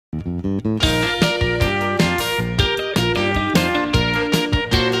Hi,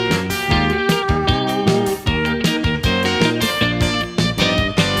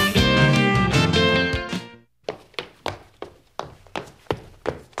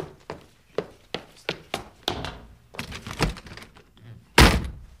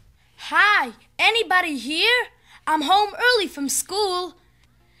 anybody here? I'm home early from school.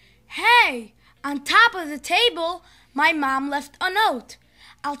 Hey, on top of the table, my mom left a note.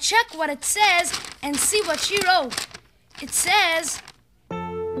 I'll check what it says and see what she wrote. It says,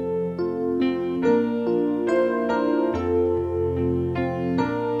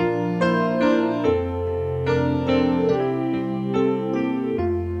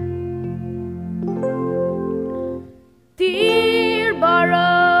 Dear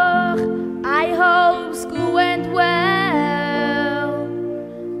Baruch, I hope school went well.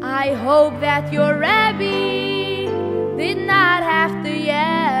 I hope that your Rebbe did not have to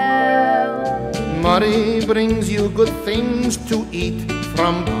yell. Mari brings you good things to eat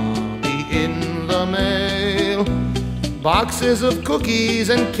from Bobby in the mail. Boxes of cookies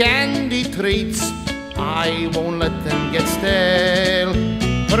and candy treats, I won't let them get stale.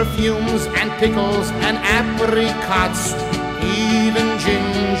 Perfumes and pickles and apricots, even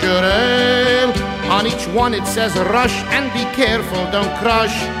ginger ale. On each one it says rush and be careful, don't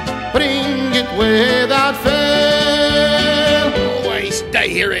crush. Bring it without fail. Always stay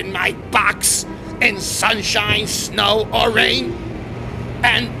here in my box in sunshine, snow, or rain,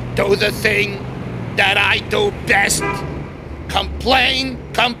 and do the thing that I do best. Complain,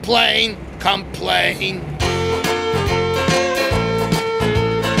 complain, complain.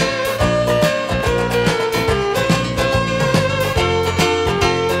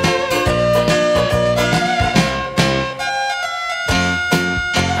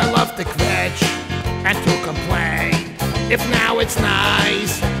 To kvetch and to complain. If now it's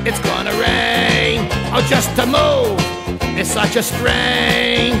nice, it's gonna rain. Oh, just to move is such a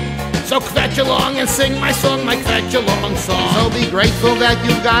strain. So kvetch along and sing my song, my kvetch along song. So be grateful that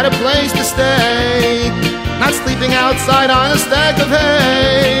you've got a place to stay, not sleeping outside on a stack of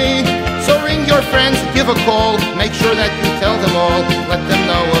hay. So ring your friends, give a call, make sure that you tell them all. Let them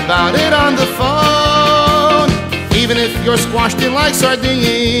know about it on the phone. Even if you're squashed in like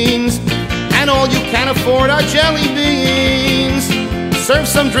sardines and all you can afford are jelly beans, serve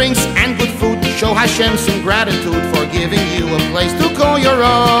some drinks and good food. Show Hashem some gratitude for giving you a place to call your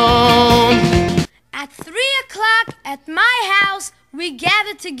own. At 3 o'clock at my house, we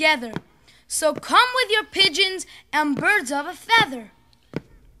gather together. So come with your pigeons and birds of a feather.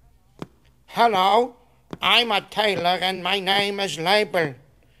 Hello, I'm a tailor and my name is Label.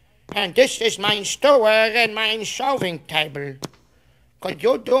 And this is my store and my sewing table. Could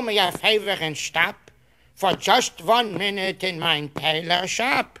you do me a favor and stop for just 1 minute in my tailor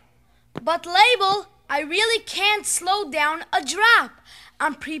shop? But Label, I really can't slow down a drop.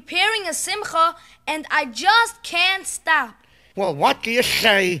 I'm preparing a simcha and I just can't stop. Well, what do you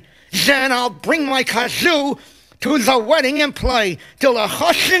say? Then I'll bring my kazoo to the wedding and play till the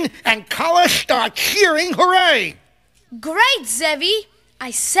chassan and kala start cheering hooray. Great, Zevi. I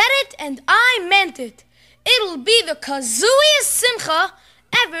said it and I meant it. It'll be the kazooiest simcha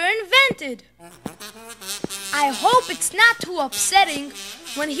ever invented. I hope it's not too upsetting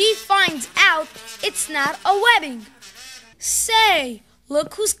when he finds out it's not a wedding. Say,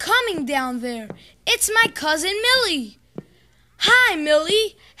 look who's coming down there. It's my cousin Millie. Hi,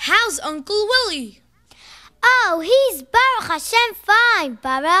 Millie. How's Uncle Willie? Oh, he's Baruch Hashem fine,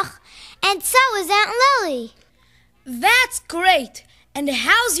 Baruch. And so is Aunt Lily. That's great. And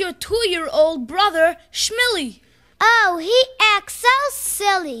how's your 2-year-old brother, Shmilly? Oh, he acts so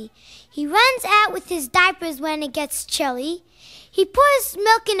silly. He runs out with his diapers when it gets chilly. He pours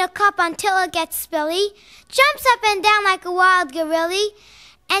milk in a cup until it gets spilly, jumps up and down like a wild gorilla,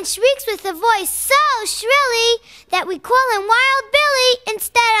 and shrieks with a voice so shrilly that we call him Wild Billy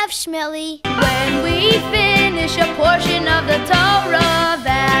instead of Shmilly. When we finish a portion of the Torah,